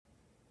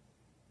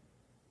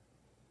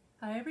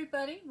Hi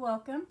everybody,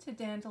 welcome to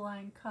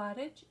Dandelion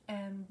Cottage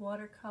and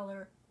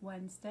Watercolor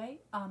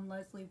Wednesday. I'm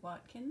Leslie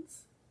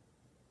Watkins.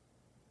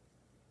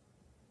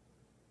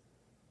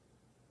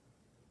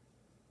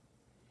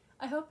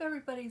 I hope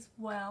everybody's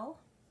well.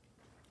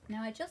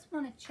 Now I just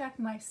want to check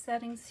my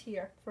settings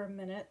here for a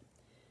minute.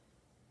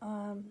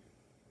 So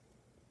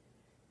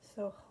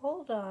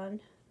hold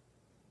on.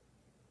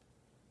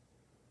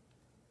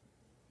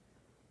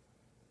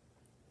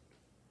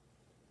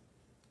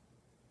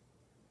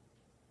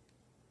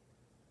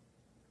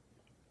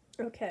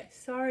 Okay,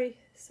 sorry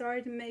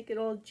to make it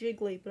all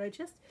jiggly, but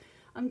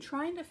I'm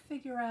trying to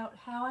figure out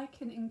how I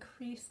can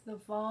increase the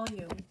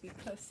volume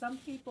because some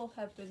people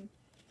have been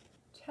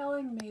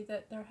telling me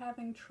that they're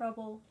having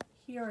trouble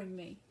hearing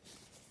me.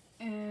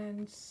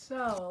 And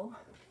so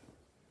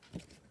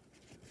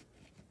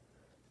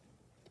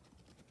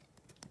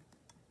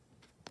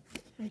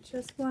I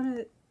just want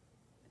to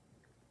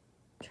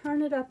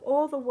turn it up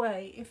all the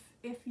way.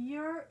 If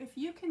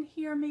you can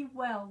hear me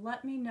well,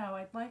 let me know.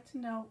 I'd like to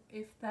know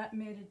if that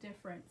made a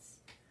difference.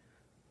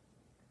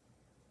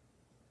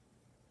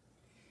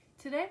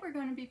 Today we're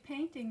going to be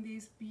painting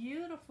these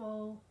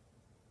beautiful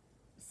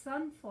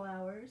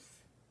sunflowers,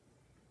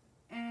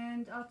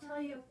 and I'll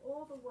tell you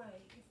all the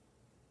way.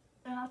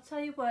 And I'll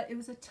tell you what, it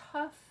was a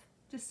tough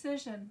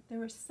decision. There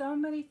were so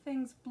many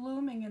things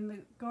blooming in the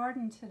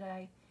garden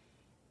today,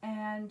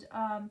 and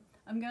I'm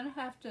going to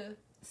have to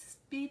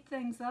speed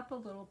things up a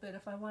little bit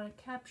if I want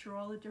to capture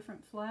all the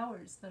different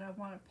flowers that I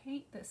want to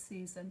paint this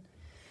season.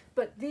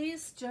 But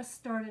these just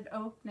started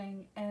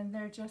opening and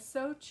they're just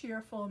so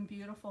cheerful and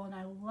beautiful, and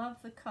I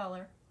love the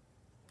color.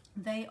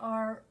 They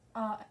are,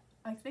 I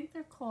think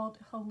they're called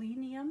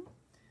Helianthus.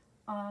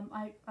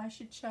 I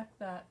should check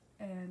that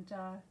and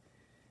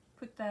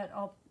put that,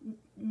 I'll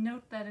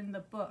note that in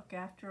the book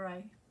after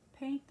I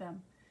paint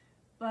them.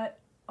 But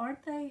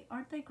aren't they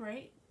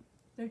great?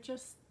 They're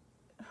just,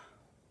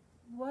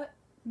 what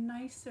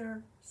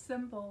nicer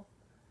symbol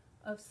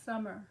of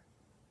summer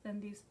than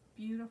these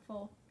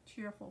beautiful,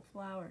 cheerful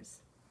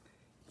flowers.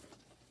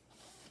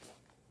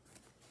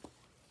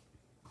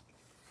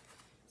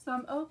 So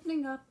I'm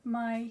opening up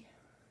my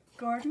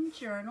garden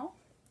journal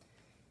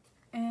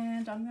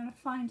and I'm going to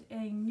find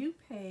a new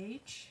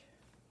page.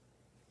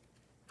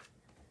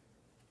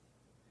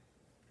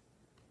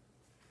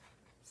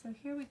 So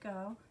here we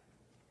go.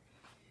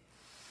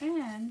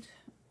 And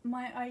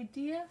my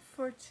idea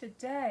for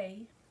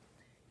today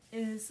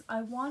is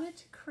I wanted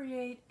to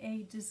create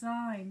a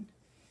design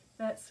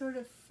that sort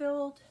of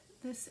filled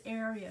this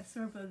area,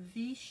 sort of a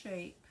V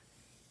shape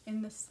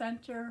in the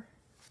center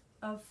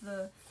of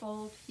the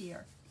fold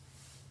here.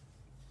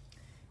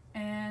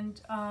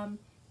 And I'm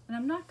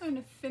not going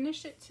to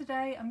finish it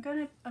today. I'm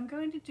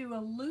going to do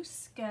a loose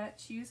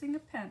sketch using a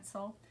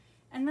pencil,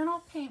 and then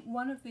I'll paint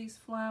one of these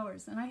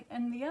flowers.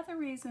 And the other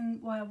reason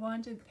why I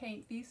wanted to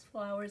paint these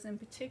flowers in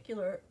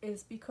particular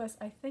is because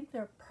I think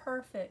they're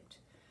perfect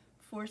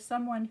for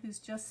someone who's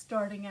just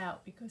starting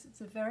out, because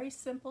it's a very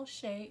simple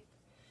shape,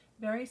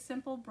 very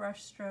simple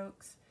brush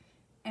strokes,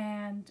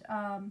 and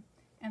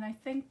I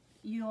think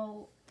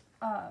you'll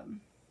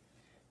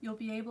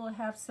be able to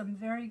have some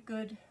very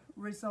good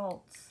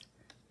results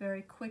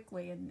very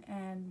quickly,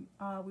 and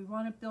we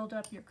want to build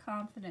up your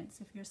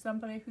confidence. If you're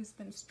somebody who's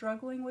been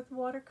struggling with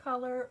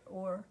watercolor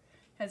or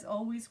has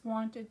always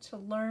wanted to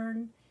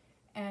learn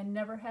and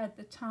never had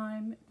the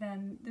time,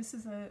 then this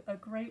is a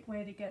great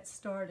way to get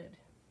started.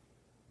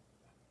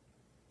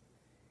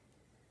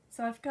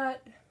 So I've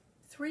got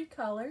 3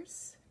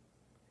 colors,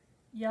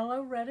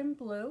 yellow, red, and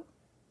blue.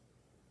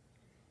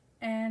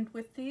 And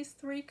with these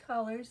 3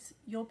 colors,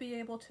 you'll be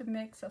able to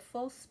mix a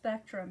full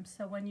spectrum.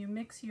 So when you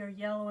mix your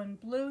yellow and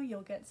blue,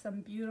 you'll get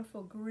some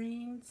beautiful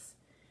greens,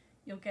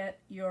 you'll get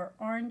your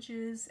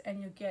oranges,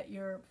 and you'll get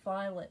your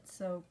violets.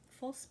 So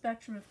full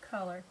spectrum of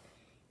color.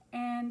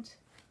 And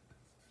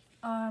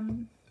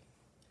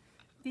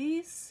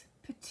these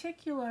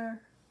particular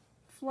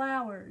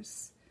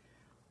flowers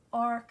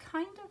are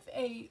kind of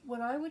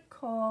what I would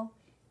call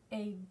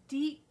a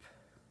deep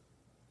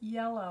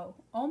yellow,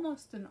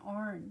 almost an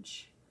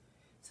orange.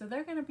 So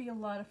they're going to be a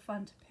lot of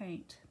fun to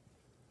paint.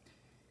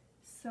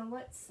 So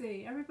let's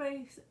see,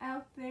 everybody's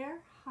out there,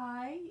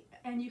 hi,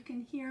 and you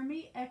can hear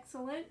me,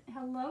 excellent.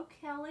 Hello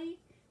Kelly,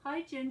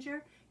 hi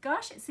Ginger.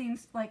 Gosh, it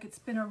seems like it's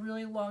been a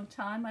really long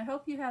time. I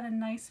hope you had a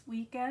nice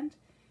weekend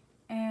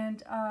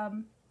and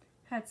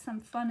had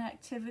some fun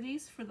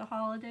activities for the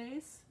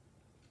holidays.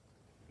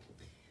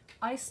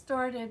 I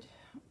started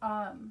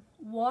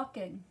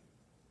walking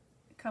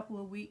a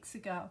couple of weeks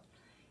ago,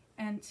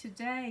 and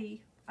today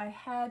I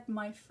had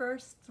my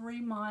first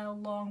 3-mile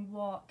long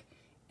walk,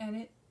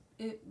 and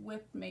it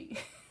whipped me.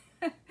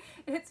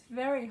 It's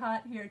very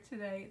hot here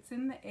today. It's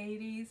in the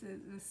 80s,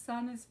 the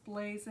sun is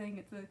blazing,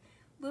 it's a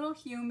little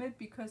humid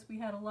because we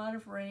had a lot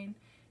of rain,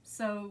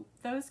 so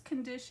those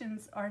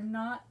conditions are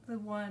not the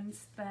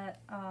ones that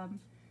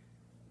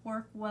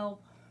work well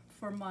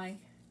for my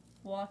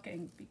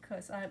walking,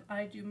 because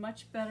I do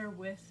much better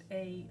with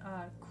a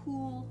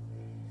cool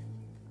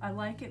I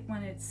like it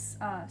when it's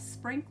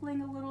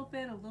sprinkling a little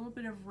bit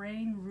of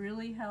rain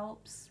really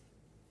helps.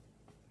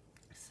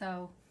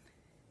 So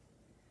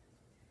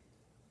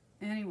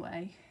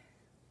anyway,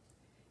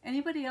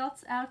 anybody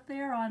else out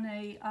there on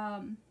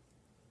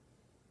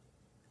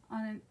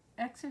an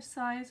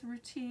exercise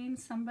routine?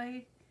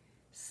 Somebody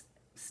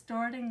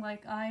starting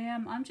like I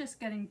am? I'm just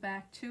getting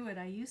back to it.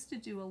 I used to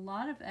do a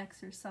lot of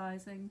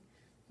exercising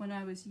when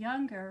I was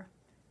younger,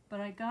 but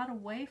I got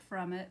away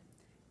from it,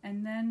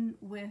 and then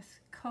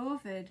with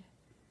COVID,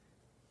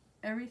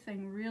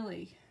 everything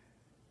really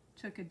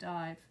took a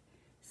dive.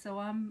 So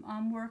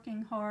I'm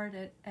working hard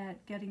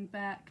at getting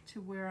back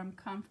to where I'm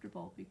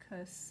comfortable,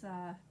 because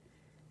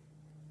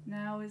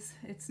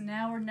it's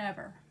now or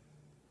never.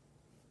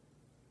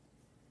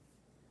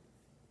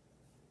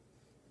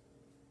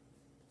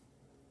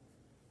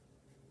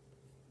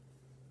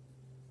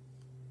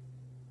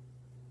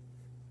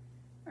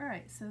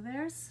 Alright, so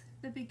there's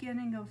the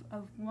beginning of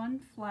one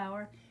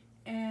flower,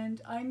 and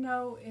I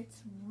know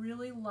it's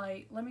really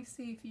light. Let me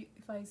see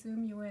if I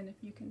zoom you in, if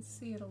you can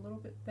see it a little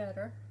bit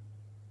better.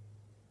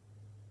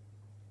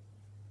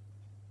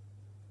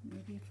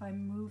 Maybe if I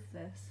move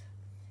this.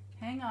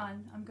 Hang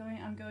on, I'm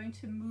going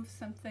to move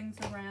some things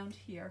around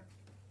here.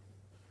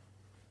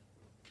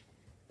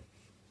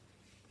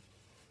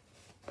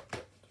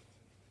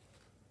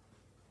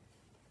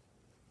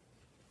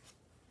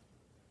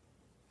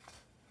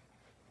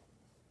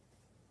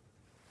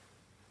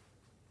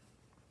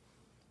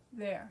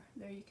 There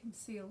you can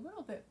see a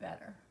little bit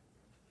better.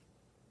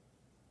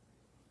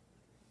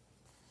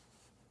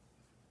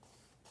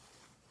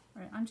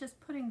 All right, I'm just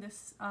putting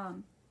this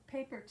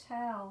paper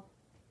towel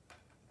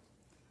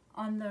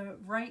on the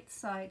right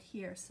side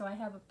here, so I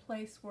have a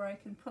place where I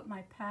can put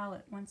my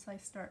palette once I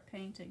start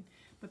painting.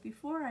 But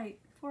before I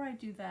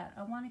do that,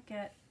 I want to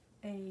get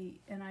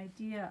an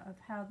idea of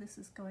how this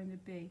is going to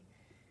be.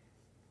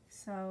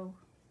 So,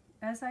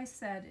 as I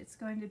said, it's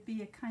going to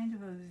be a kind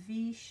of a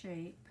V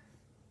shape.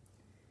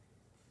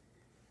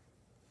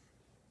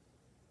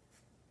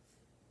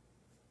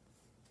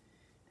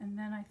 And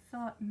then I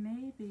thought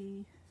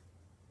maybe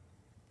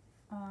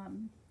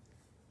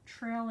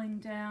trailing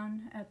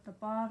down at the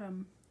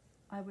bottom,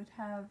 I would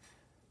have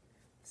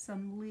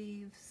some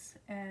leaves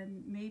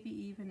and maybe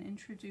even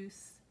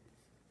introduce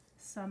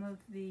some of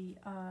the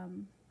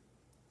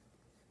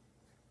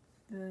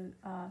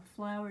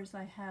flowers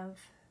I have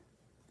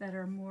that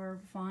are more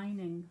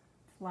vining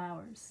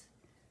flowers.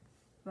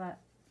 But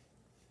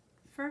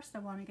first I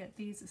want to get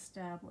these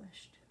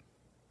established.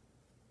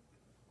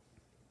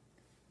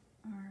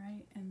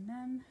 Alright, and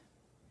then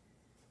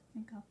I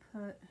think I'll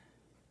put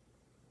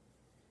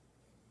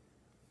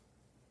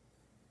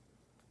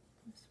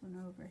this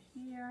one over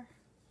here.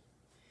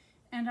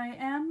 And I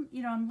am,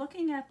 I'm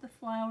looking at the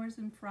flowers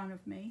in front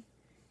of me,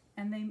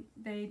 and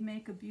they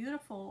make a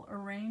beautiful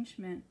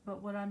arrangement,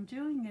 but what I'm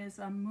doing is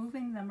I'm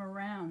moving them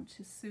around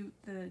to suit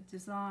the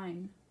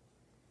design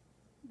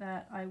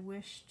that I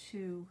wish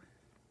to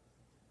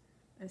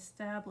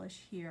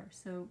establish here.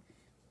 So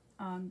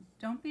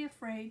don't be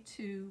afraid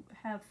to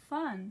have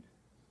fun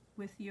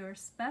with your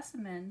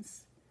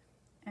specimens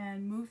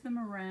and move them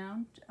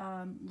around,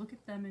 look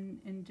at them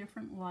in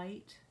different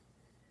light.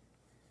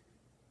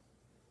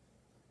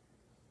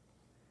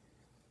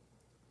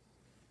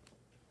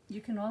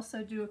 You can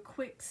also do a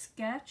quick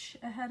sketch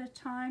ahead of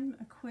time,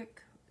 a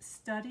quick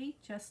study,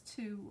 just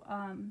to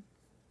a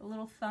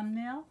little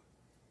thumbnail,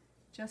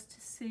 just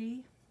to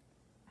see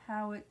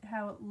how it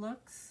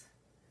looks.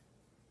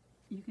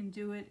 You can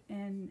do it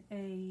in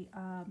a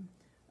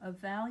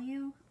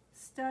value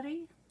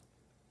study,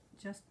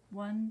 just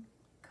one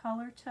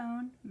color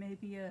tone,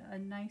 maybe a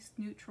nice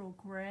neutral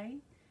gray,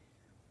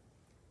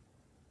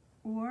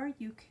 or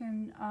you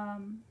can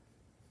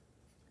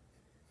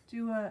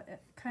do a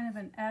kind of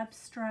an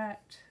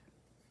abstract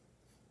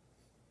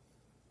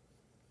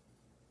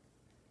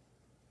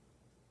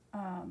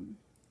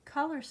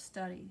color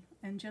study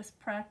and just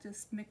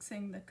practice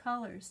mixing the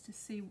colors to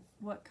see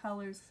what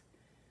colors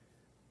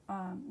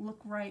look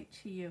right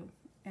to you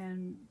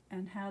and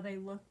how they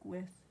look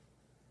with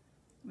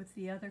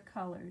the other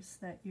colors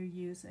that you're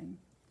using.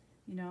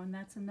 And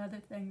that's another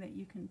thing that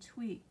you can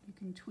tweak. You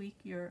can tweak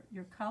your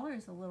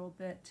colors a little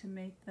bit to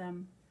make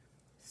them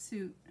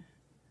suit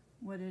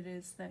what it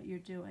is that you're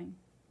doing.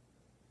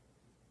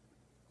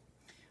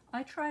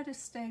 I try to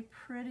stay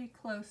pretty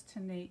close to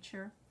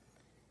nature,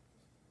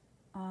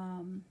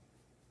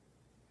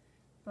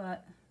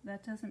 but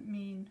that doesn't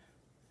mean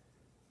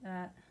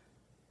that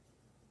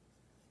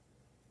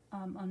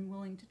I'm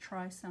unwilling to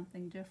try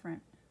something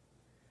different.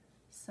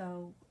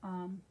 So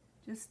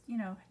just,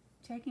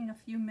 taking a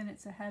few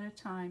minutes ahead of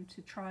time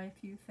to try a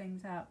few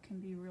things out can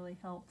be really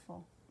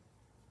helpful.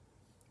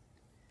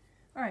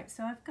 All right,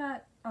 so I've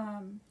got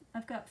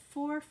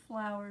 4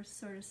 flowers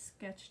sort of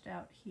sketched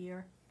out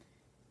here,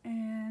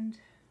 and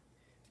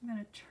I'm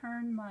going to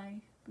turn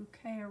my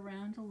bouquet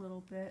around a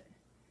little bit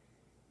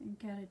and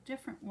get a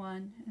different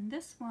one. And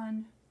this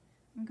one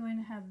I'm going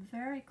to have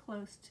very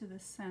close to the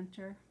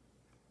center.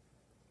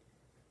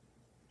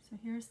 So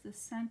here's the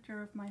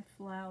center of my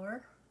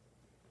flower,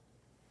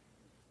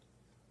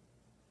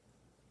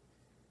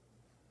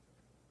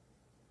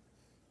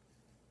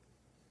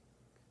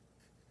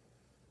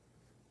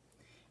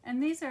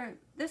 And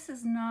this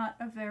is not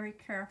a very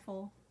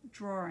careful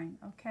drawing,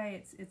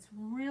 okay? It's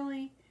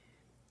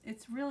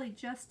really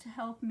just to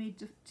help me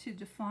to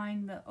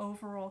define the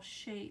overall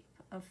shape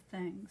of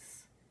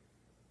things,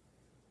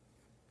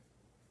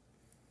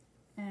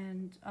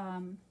 and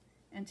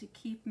to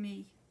keep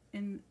me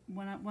in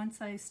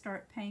once I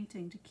start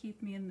painting, to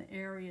keep me in the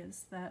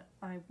areas that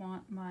I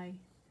want my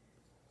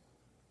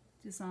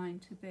design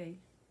to be.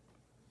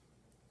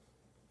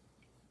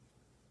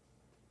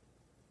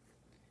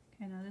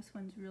 Okay, now this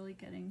one's really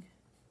getting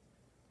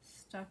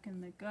stuck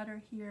in the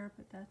gutter here,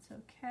 but that's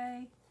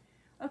okay.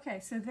 Okay,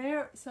 so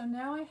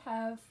now I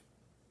have,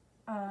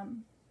 let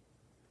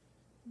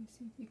me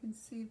see if you can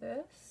see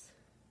this.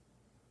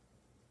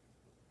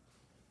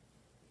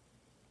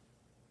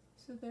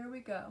 So there we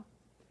go.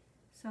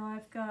 So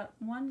I've got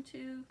 1,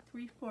 2,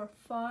 3, 4,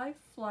 5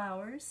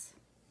 flowers.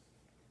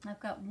 I've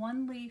got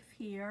one leaf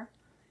here,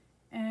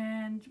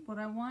 and what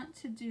I want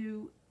to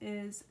do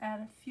is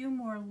add a few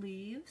more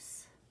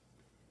leaves,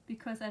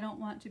 because I don't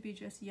want to be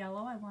just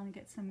yellow. I want to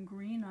get some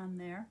green on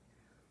there,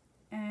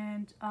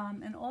 and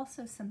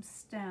also some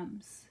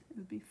stems. It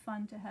would be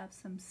fun to have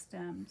some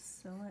stems.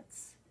 So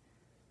let's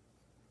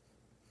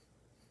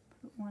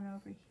put one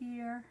over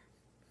here.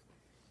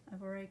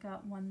 I've already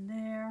got one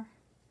there.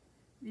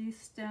 These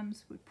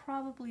stems would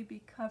probably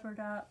be covered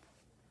up.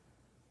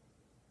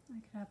 I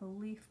could have a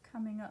leaf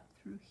coming up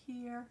through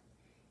here,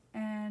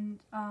 and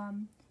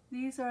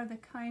these are the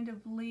kind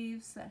of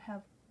leaves that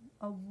have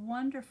a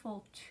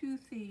wonderful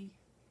toothy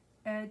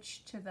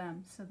edge to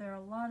them, so they're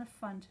a lot of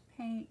fun to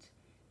paint,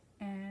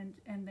 and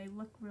they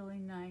look really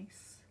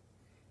nice.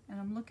 And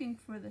I'm looking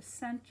for the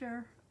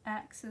center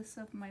axis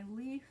of my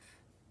leaf,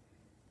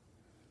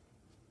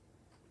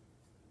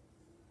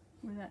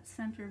 where that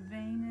center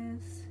vein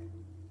is,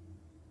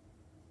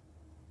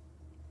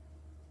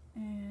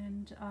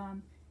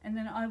 and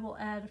then I will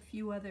add a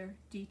few other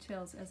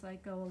details as I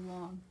go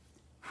along.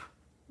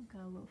 I've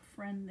got a little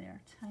friend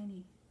there,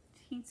 tiny,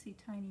 teensy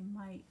tiny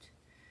mite.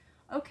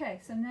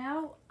 Okay, so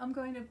now I'm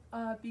going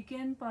to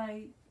begin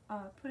by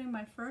putting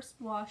my first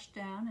wash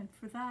down, and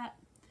for that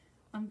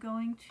I'm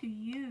going to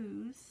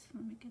use,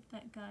 let me get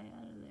that guy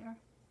out of there.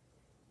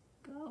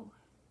 Go.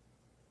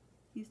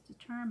 He's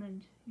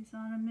determined. He's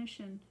on a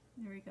mission.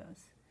 There he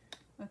goes.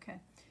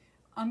 Okay.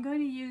 I'm going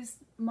to use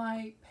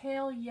my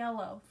pale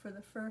yellow for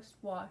the first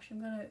wash.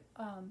 I'm going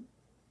to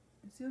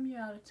zoom you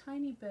out a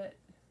tiny bit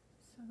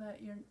so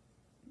that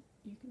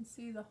you can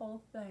see the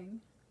whole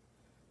thing.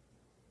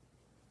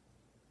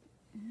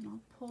 And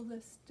I'll pull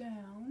this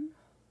down.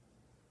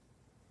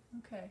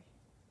 Okay,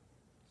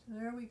 so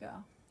there we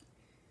go.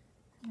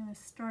 I'm going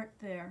to start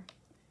there.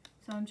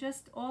 So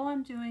all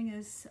I'm doing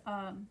is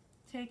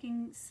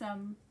taking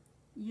some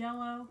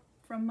yellow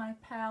from my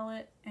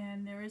palette,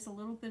 and there is a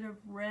little bit of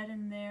red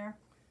in there.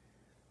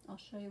 I'll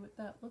show you what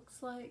that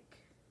looks like.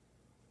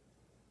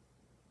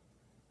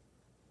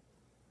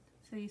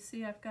 So you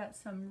see I've got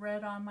some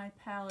red on my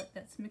palette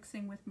that's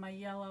mixing with my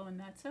yellow, and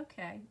that's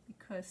okay,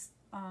 because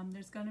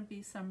there's going to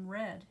be some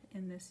red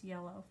in this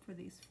yellow for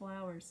these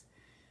flowers.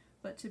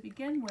 But to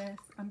begin with,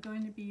 I'm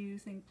going to be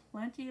using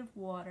plenty of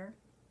water,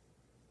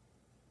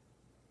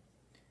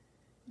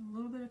 a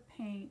little bit of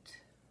paint,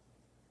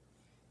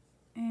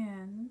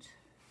 and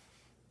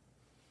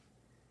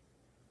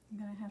I'm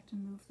going to have to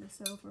move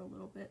this over a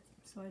little bit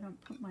so I don't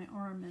put my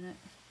arm in it.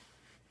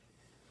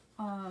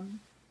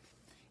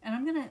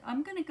 And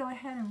I'm gonna go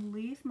ahead and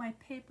leave my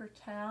paper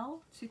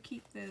towel to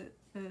keep the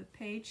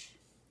page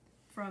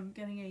from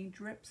getting any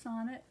drips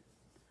on it.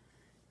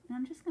 And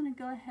I'm just going to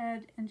go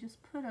ahead and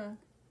just put an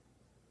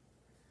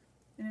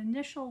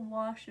initial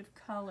wash of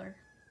color.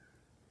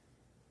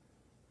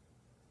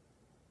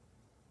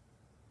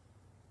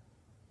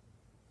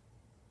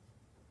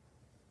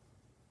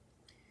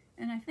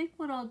 And I think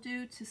what I'll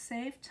do to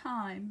save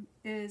time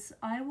is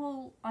I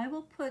will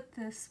put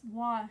this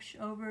wash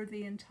over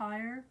the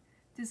entire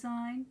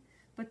design,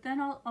 but then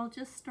I'll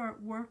just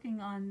start working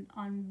on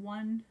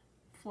one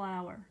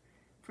flower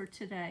for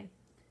today,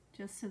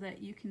 just so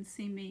that you can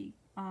see me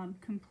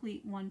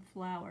complete one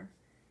flower.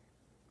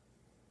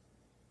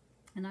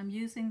 And I'm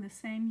using the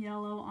same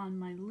yellow on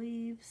my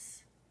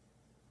leaves,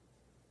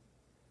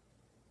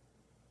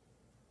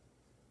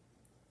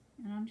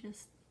 and I'm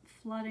just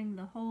flooding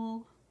the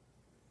whole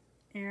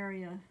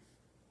area.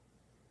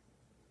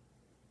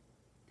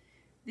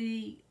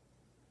 The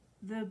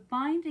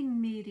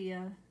binding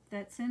media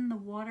that's in the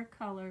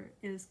watercolor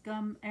is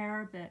gum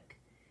arabic,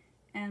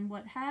 and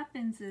what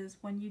happens is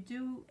when you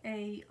do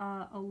a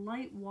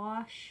light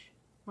wash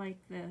like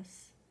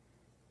this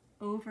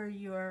over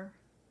your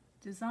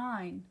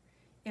design,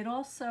 it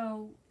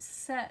also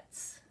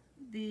sets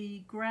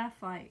the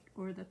graphite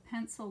or the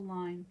pencil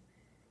line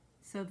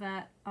so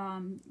that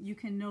you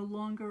can no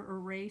longer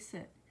erase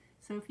it.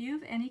 So if you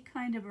have any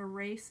kind of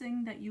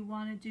erasing that you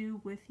want to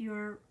do with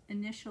your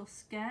initial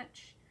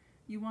sketch,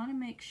 you want to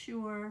make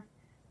sure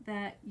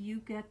that you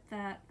get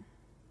that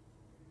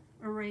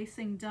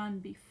erasing done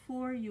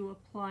before you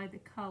apply the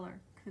color,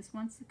 because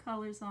once the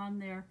color's on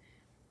there,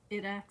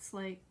 it acts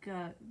like,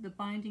 the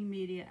binding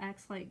media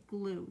acts like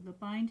glue. The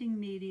binding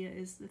media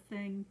is the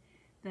thing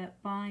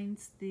that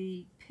binds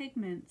the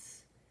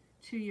pigments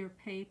to your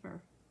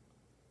paper.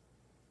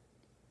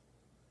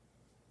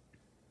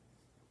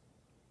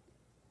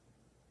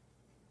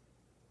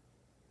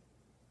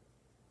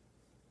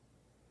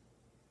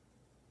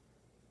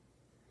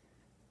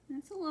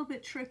 It's a little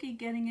bit tricky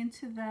getting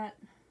into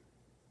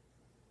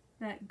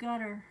that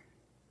gutter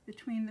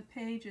between the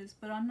pages,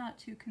 but I'm not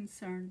too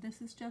concerned.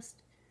 This is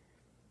just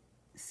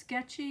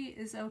sketchy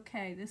is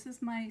okay. This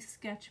is my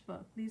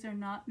sketchbook. These are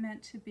not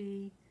meant to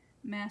be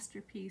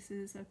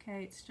masterpieces,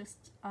 okay? It's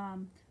just a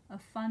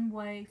fun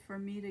way for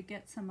me to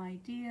get some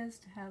ideas,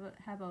 to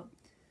have a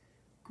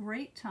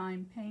great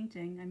time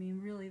painting. I mean,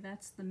 really,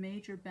 that's the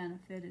major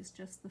benefit, is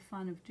just the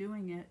fun of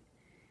doing it.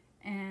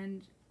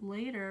 And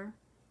later,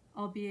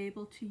 I'll be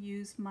able to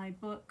use my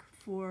book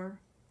for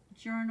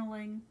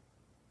journaling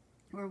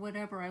or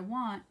whatever I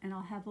want, and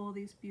I'll have all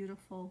these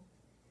beautiful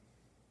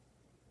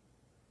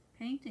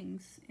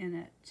paintings in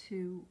it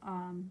to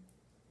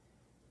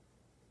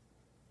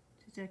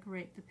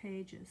decorate the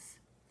pages.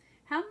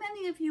 How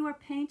many of you are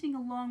painting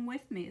along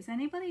with me? Is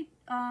anybody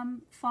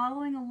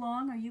following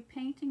along? Are you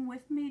painting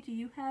with me? Do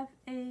you have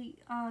a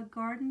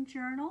garden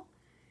journal?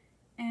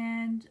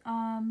 And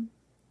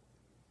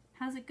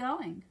how's it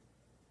going?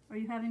 Are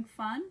you having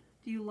fun?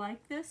 Do you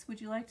like this? Would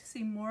you like to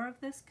see more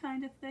of this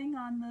kind of thing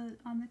on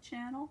the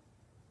channel?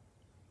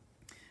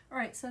 All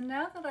right, so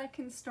now that I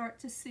can start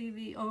to see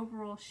the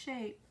overall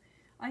shape,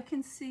 I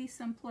can see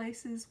some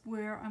places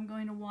where I'm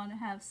going to want to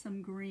have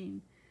some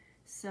green.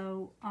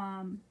 So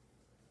I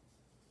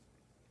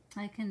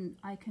can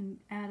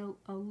add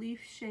a leaf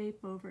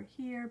shape over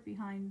here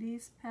behind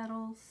these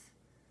petals.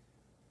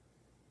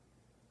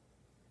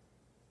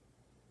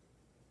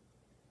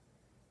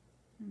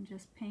 I'm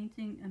just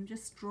painting, I'm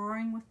just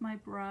drawing with my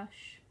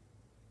brush,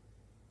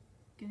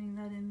 getting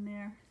that in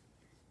there,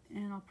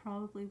 and I'll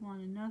probably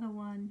want another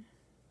one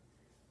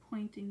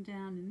pointing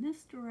down in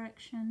this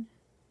direction.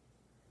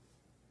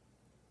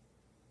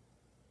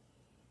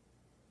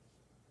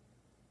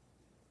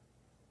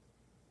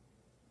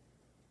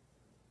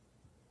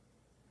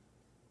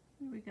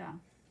 There we go.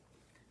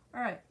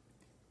 All right,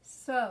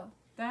 so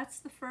that's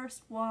the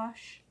first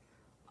wash.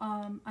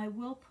 I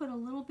will put a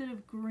little bit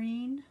of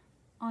green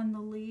on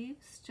the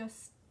leaves,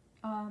 just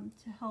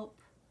to help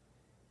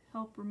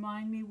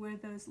remind me where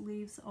those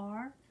leaves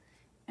are.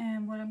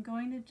 And what I'm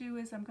going to do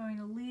is I'm going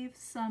to leave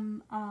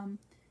some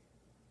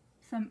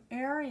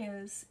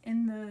areas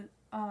in the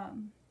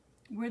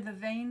where the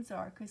veins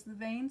are, because the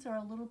veins are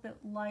a little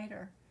bit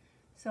lighter.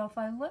 So if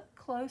I look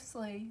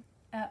closely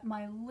at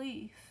my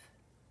leaf,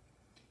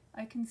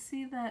 I can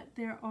see that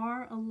there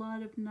are a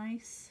lot of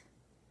nice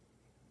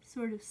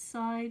sort of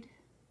side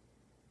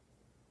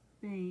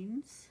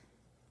veins.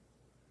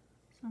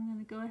 So I'm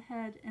going to go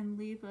ahead and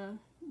leave a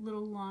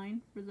little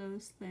line for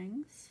those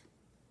things.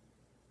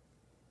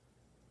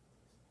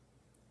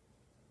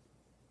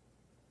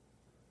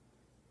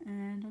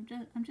 And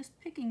I'm just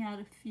picking out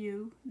a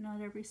few,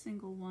 not every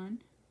single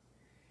one.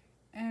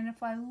 And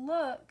if I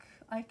look,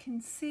 I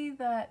can see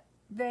that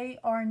they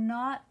are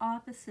not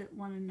opposite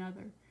one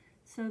another.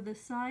 So the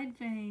side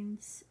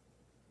veins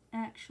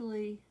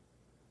actually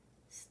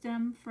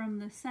stem from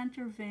the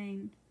center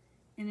vein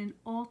in an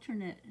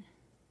alternate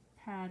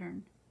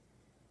pattern.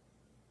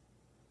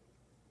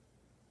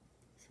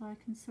 So I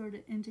can sort of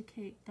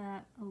indicate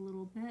that a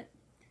little bit.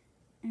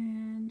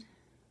 And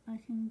I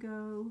can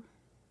go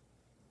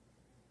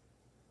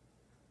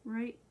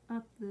right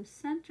up the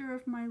center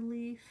of my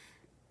leaf.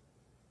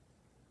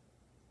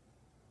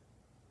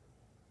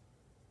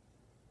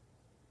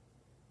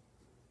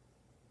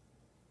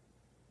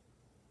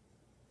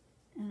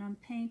 And I'm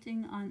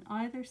painting on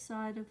either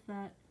side of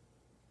that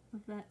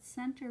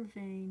center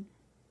vein,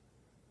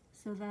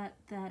 so that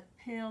that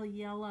pale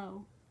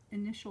yellow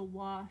initial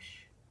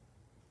wash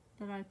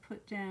that I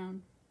put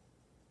down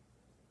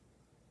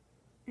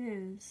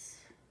is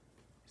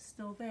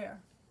still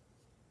there.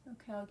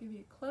 Okay, I'll give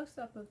you a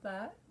close-up of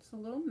that. It's a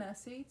little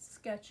messy, it's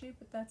sketchy,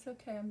 but that's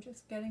okay. I'm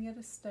just getting it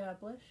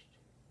established.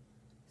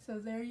 So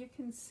there you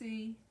can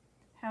see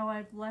how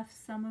I've left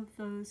some of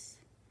those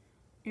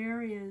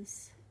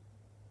areas,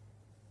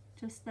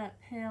 just that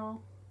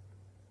pale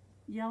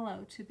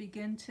yellow, to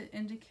begin to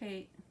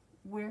indicate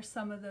where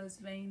some of those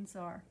veins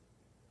are.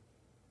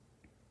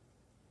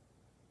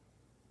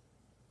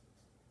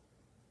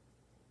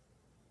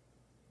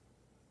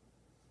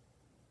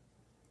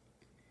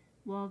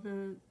 While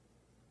the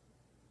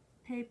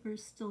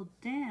paper's still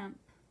damp,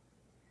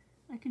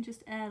 I can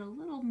just add a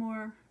little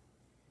more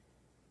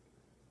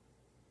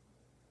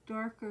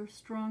darker,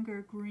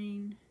 stronger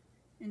green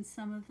in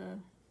some of the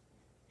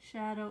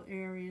shadow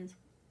areas,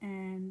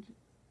 and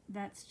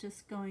that's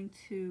just going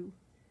to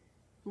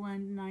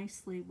blend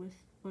nicely with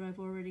what I've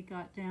already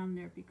got down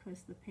there,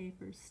 because the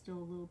paper's still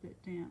a little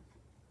bit damp.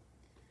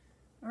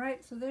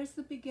 Alright, so there's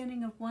the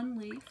beginning of one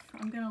leaf.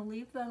 I'm going to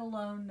leave that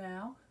alone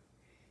now.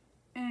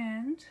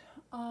 And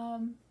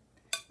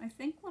I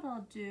think what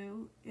I'll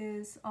do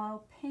is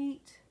I'll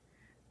paint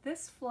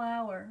this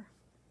flower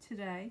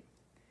today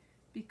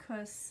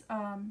because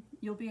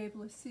you'll be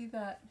able to see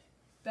that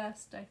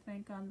best, I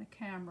think, on the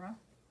camera.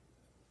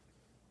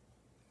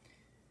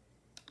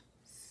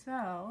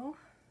 So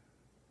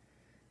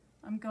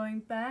I'm going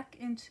back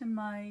into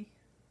my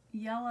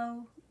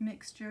yellow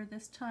mixture,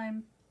 this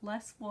time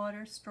less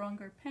water,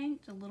 stronger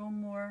paint, a little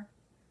more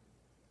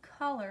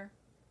color,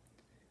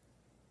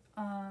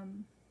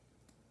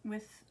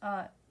 with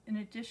an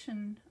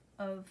addition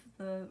of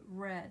the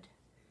red.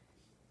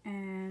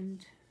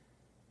 And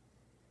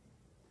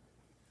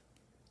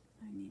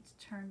I need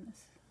to turn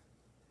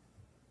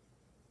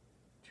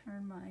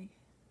my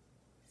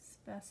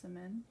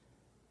specimen.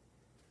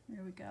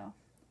 There we go.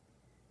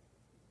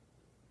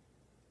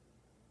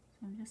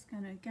 So I'm just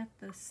going to get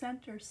the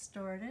center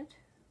started.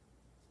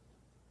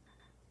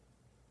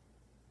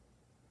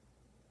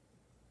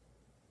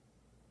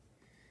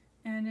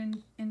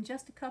 And in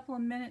just a couple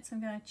of minutes,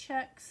 I'm going to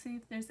check, see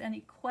if there's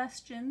any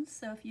questions.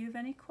 So if you have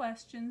any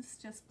questions,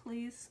 just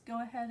please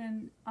go ahead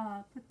and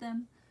put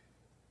them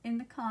in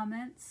the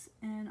comments,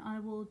 and I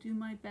will do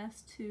my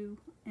best to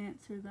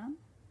answer them.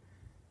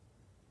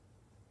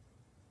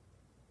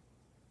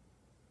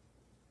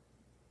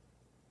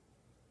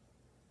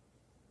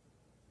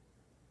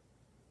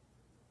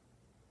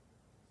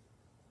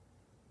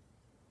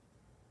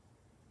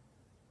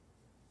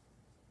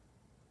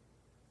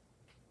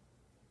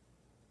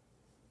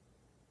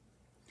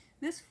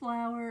 This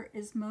flower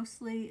is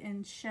mostly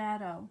in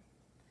shadow,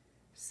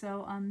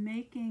 so I'm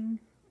making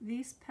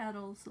these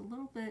petals a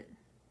little bit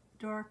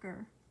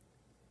darker.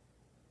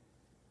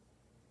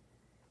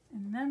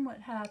 And then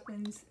what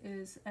happens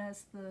is,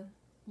 as the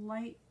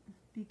light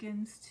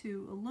begins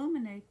to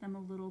illuminate them a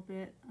little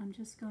bit, I'm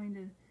just going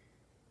to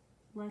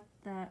let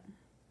that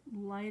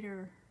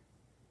lighter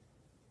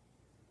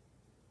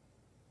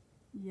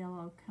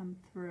yellow come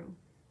through.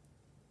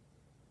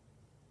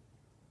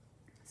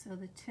 So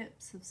the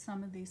tips of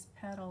some of these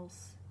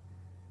petals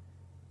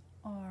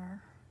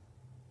are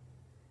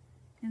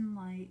in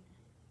light.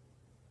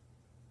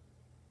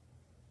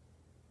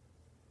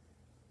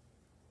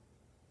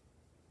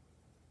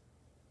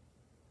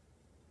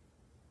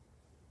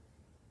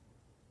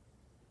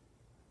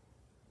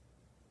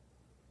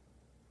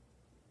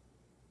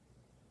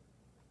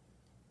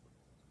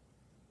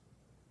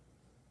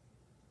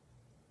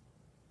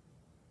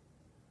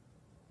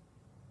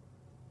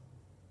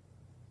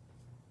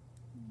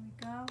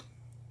 Go.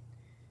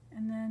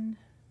 And then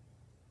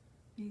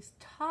these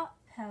top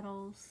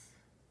petals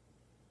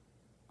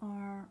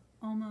are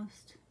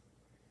almost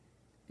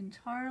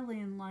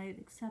entirely in light,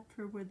 except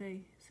for where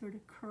they sort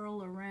of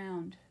curl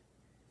around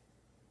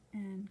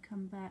and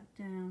come back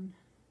down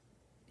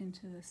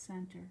into the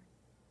center.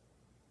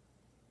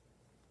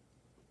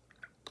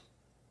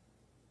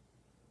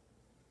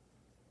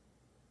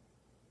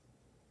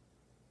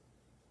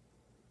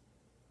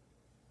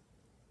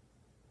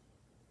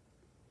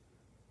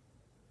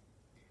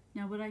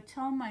 Now, what I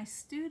tell my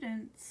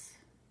students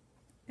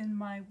in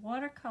my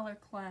watercolor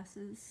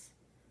classes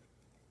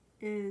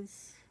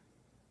is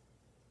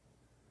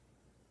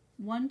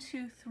 1,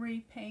 2,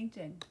 3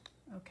 painting,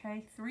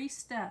 okay? 3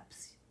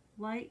 steps: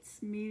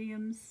 lights,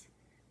 mediums,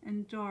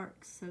 and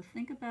darks. So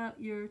think about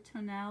your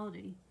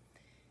tonality.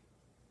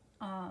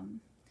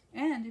 And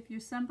if you're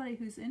somebody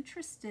who's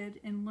interested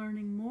in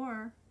learning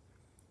more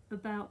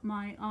about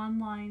my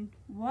online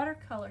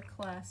watercolor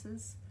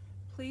classes,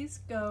 please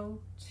go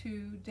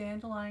to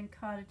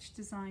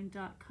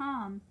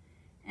dandelioncottagedesign.com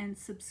and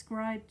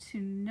subscribe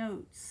to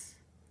Notes.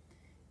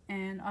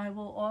 And I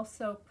will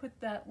also put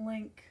that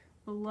link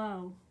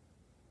below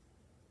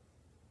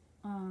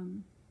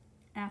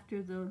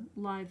after the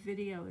live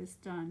video is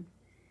done.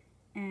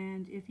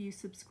 And if you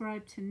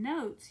subscribe to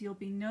Notes, you'll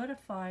be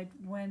notified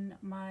when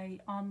my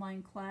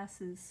online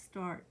classes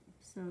start.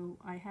 So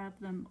I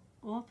have them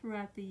all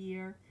throughout the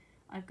year.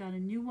 I've got a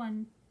new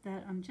one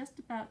that I'm just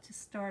about to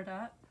start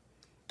up.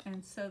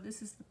 And so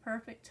this is the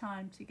perfect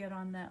time to get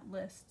on that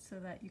list so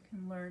that you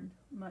can learn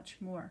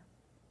much more.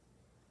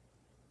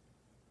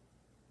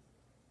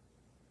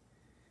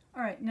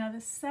 All right, now the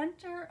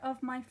center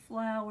of my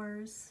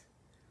flowers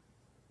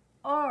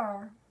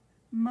are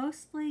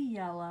mostly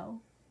yellow,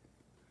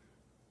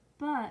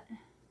 but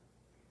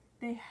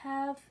they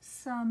have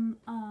some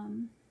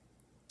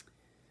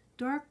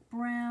dark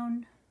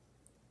brown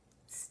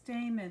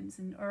stamens,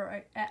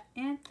 or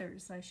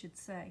anthers, I should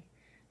say.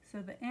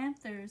 So the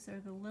anthers are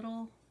the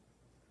little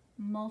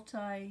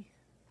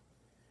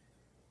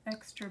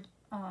extra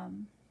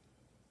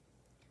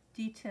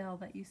detail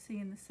that you see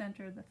in the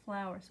center of the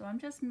flower. So I'm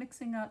just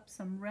mixing up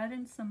some red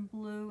and some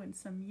blue and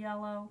some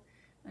yellow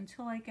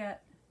until I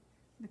get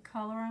the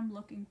color I'm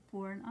looking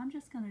for, and I'm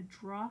just going to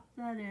drop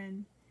that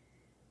in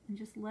and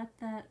just let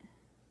that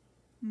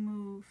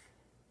move.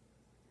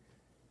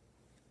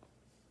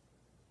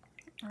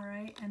 All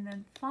right, and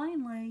then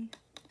finally,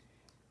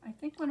 I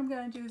think what I'm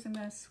going to do is I'm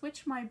going to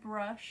switch my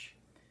brush.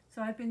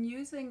 So I've been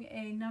using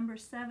a number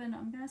 7.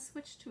 I'm going to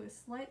switch to a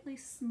slightly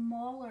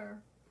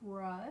smaller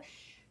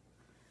brush.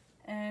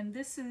 And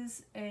this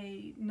is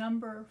a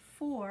number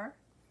 4.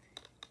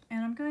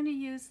 And I'm going to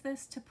use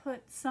this to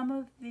put some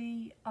of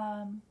the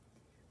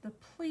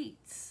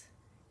pleats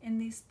in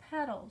these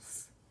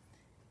petals.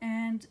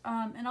 And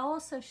I'll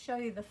also show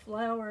you the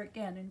flower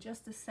again in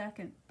just a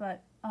second.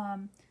 But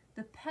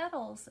the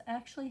petals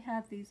actually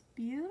have these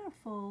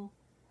beautiful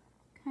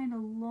kind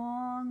of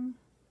long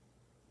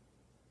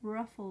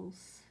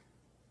ruffles.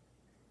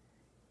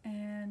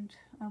 And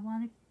I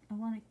want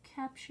to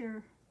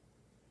capture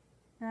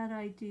that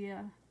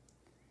idea.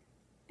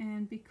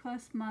 And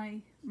because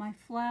my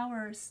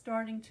flower is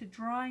starting to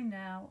dry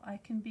now, I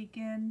can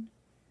begin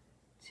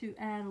to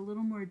add a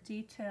little more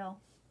detail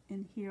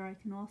in here. I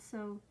can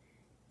also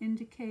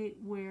indicate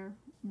where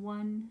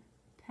one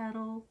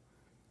petal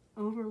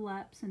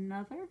overlaps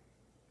another.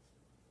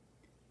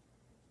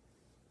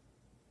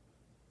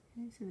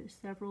 Okay, so there's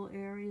several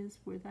areas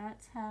where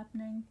that's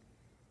happening.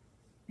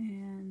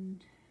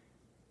 And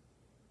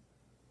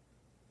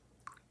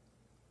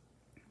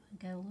I'll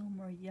get a little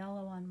more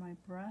yellow on my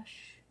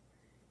brush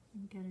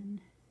and get in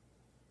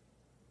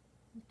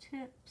the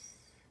tips.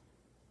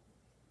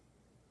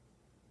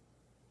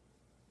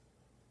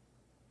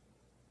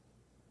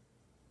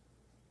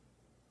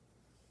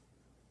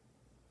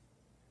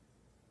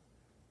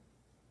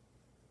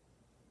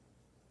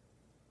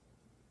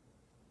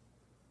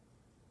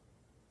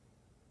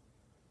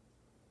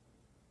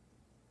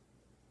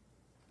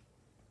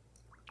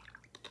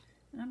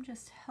 And I'm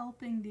just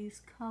helping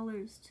these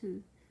colors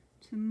to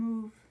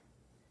move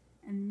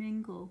and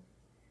mingle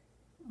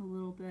a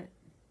little bit.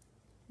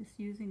 Just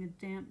using a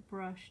damp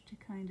brush to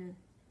kind of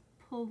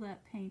pull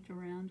that paint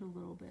around a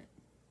little bit.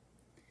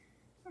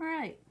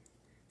 Alright,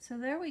 so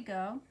there we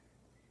go.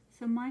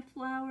 So my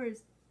flower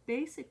is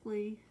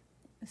basically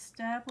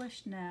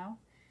established now.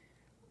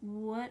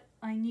 What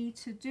I need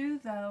to do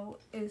though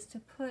is to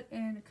put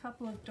in a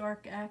couple of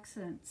dark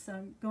accents. So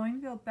I'm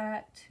going to go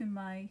back to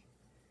my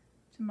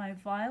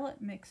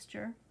violet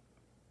mixture,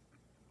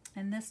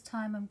 and this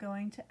time I'm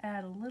going to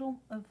add a little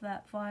of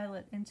that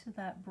violet into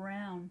that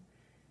brown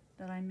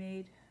that I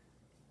made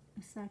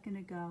a second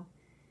ago,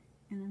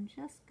 and I'm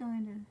just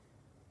going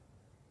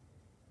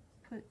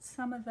to put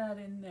some of that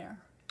in there.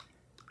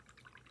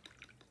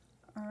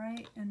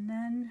 Alright, and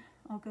then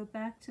I'll go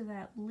back to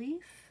that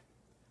leaf,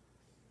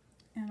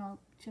 and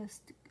I'll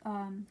just,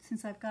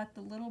 since I've got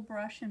the little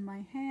brush in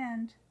my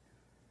hand,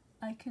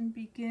 I can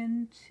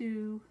begin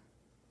to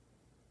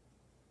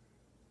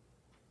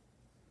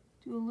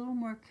do a little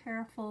more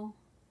careful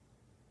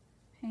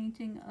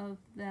painting of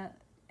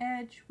that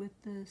edge with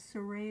the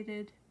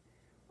serrated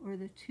or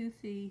the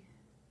toothy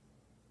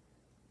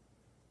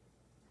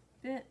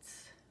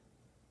bits.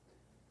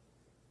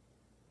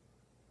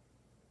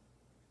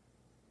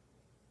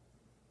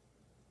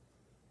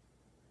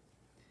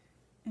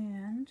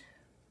 And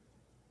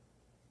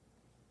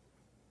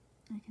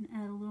I can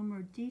add a little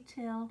more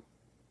detail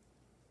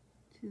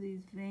to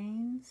these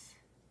veins.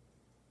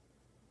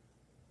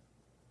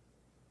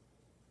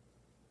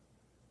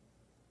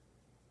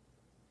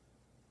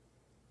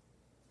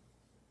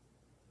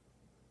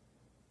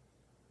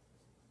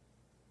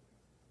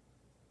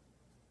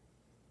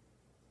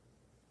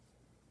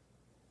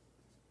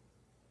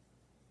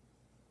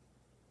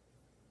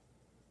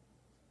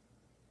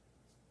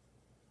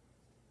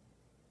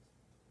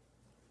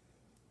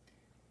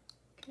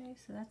 Okay,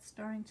 so that's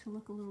starting to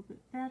look a little bit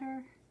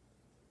better.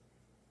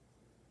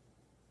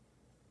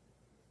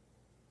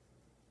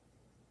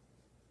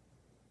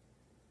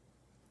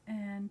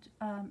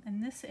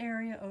 And this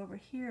area over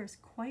here is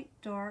quite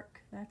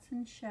dark. That's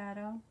in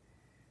shadow.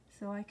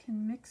 So I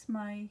can mix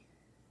my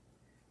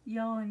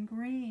yellow and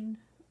green,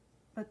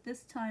 but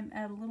this time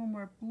add a little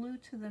more blue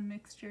to the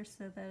mixture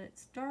so that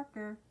it's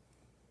darker.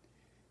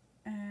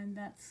 And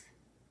that's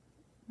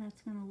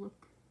going to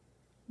look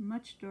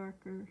much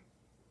darker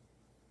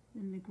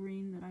than the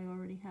green that I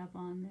already have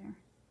on there.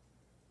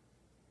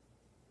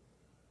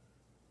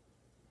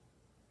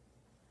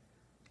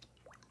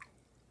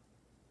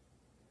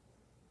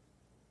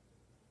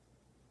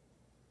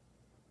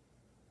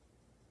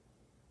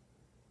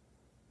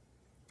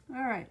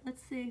 All right,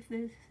 let's see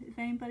if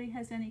anybody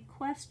has any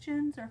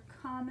questions or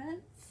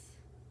comments.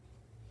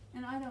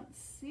 And I don't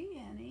see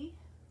any.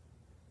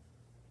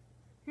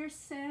 Here's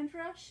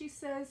Sandra. She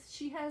says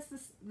she has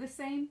the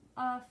same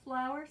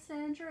flower,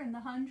 Sandra, in the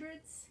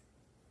hundreds.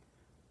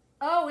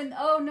 Oh, and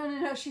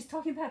no. She's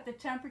talking about the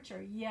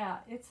temperature. Yeah,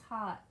 it's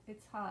hot.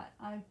 It's hot.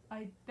 I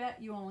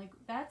bet you only.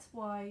 That's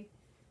why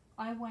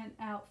I went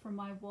out for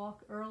my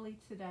walk early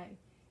today,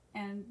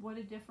 and what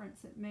a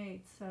difference it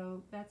made.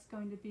 So that's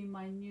going to be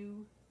my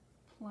new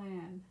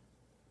plan.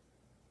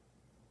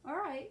 All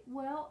right.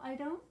 Well, I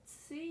don't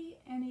see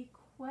any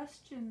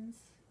questions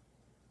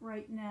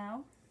right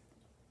now.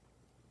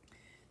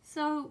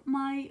 So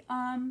my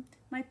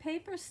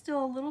paper's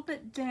still a little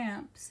bit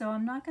damp, so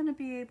I'm not going to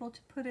be able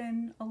to put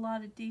in a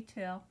lot of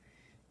detail,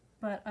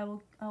 but I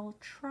will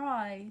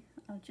try.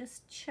 I'll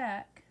just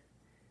check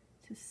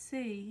to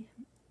see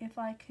if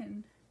I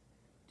can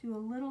do a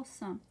little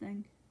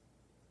something.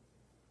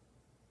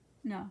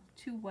 No,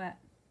 too wet.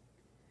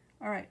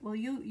 All right. Well,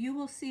 you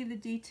will see the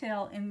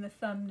detail in the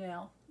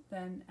thumbnail.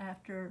 then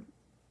after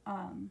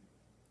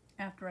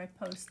I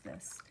post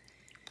this.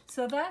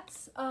 So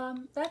that's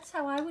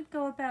how I would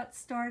go about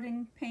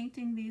starting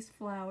painting these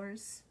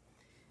flowers.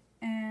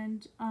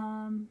 And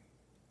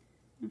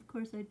of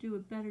course I do a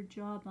better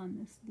job on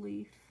this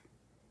leaf.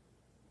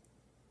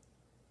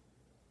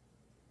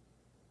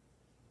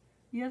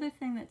 The other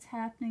thing that's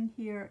happening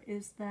here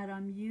is that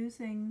I'm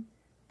using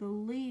the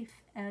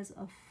leaf as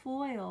a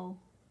foil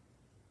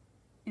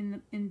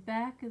in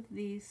back of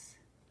these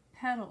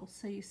petals.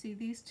 So you see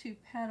these two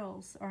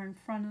petals are in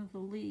front of the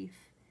leaf,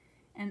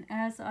 and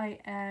as I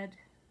add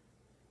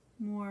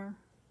more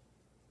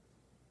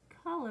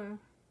color,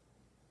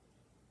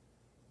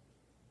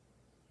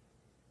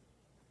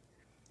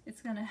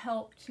 it's going to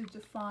help to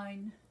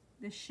define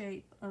the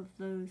shape of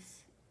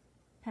those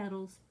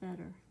petals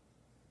better.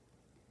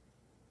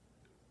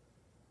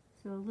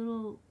 So a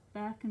little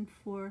back and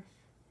forth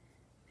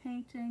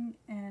painting,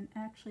 and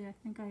actually I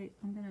think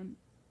I'm going to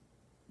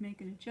make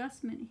an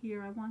adjustment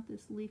here. I want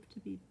this leaf to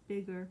be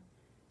bigger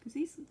because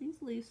these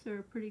leaves are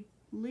a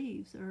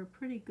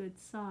pretty good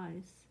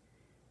size.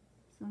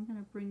 So I'm going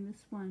to bring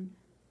this one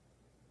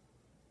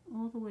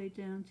all the way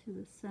down to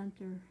the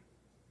center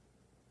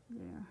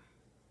there.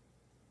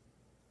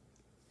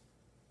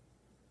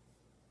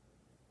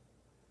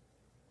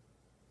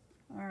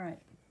 All right,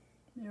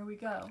 there we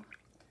go.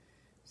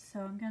 So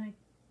I'm going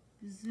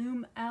to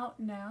zoom out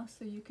now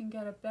so you can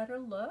get a better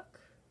look.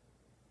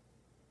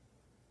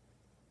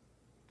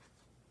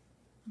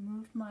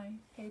 Move my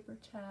paper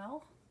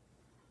towel.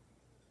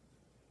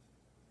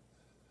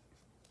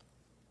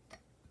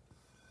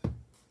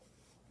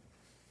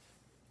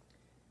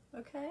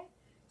 Okay,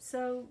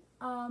 so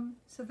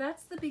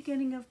that's the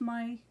beginning of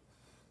my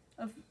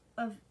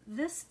of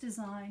this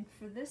design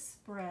for this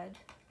spread,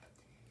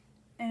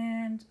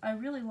 and I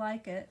really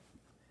like it.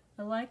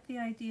 I like the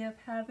idea of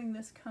having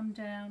this come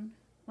down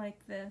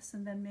like this,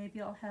 and then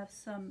maybe I'll have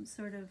some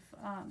sort of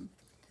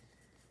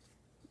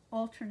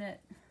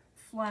alternate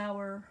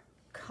flower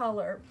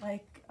color,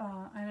 like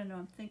I don't know,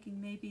 I'm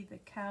thinking maybe the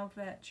cow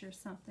vetch or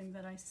something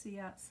that I see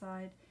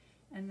outside,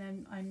 and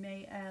then I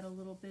may add a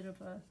little bit of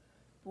a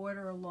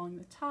border along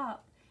the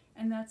top,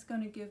 and that's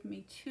going to give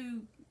me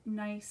two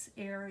nice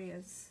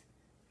areas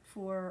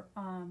for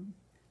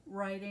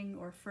writing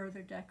or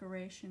further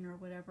decoration or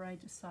whatever I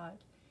decide.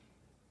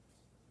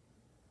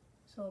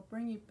 So I'll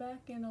bring you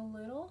back in a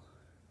little.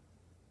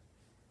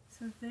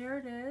 So there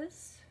it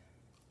is.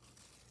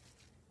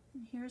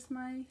 And here's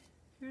my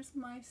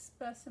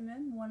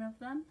specimen, one of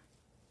them.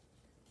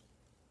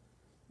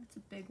 That's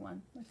a big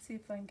one. Let's see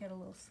if I can get a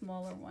little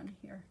smaller one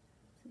here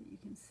so you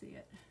can see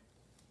it.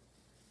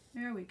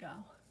 There we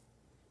go.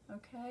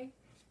 Okay,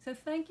 so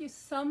thank you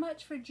so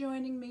much for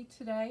joining me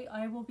today.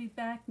 I will be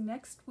back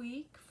next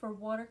week for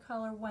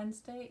Watercolor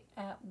Wednesday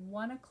at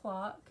 1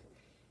 o'clock,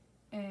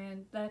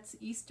 and that's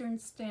Eastern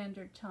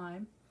Standard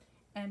Time.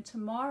 And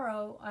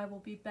tomorrow I will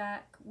be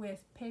back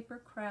with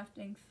Paper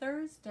Crafting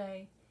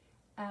Thursday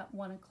at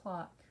 1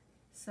 o'clock.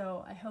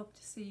 So I hope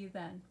to see you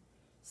then.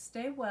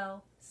 Stay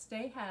well,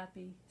 stay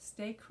happy,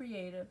 stay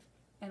creative,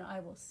 and I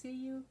will see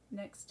you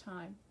next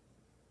time.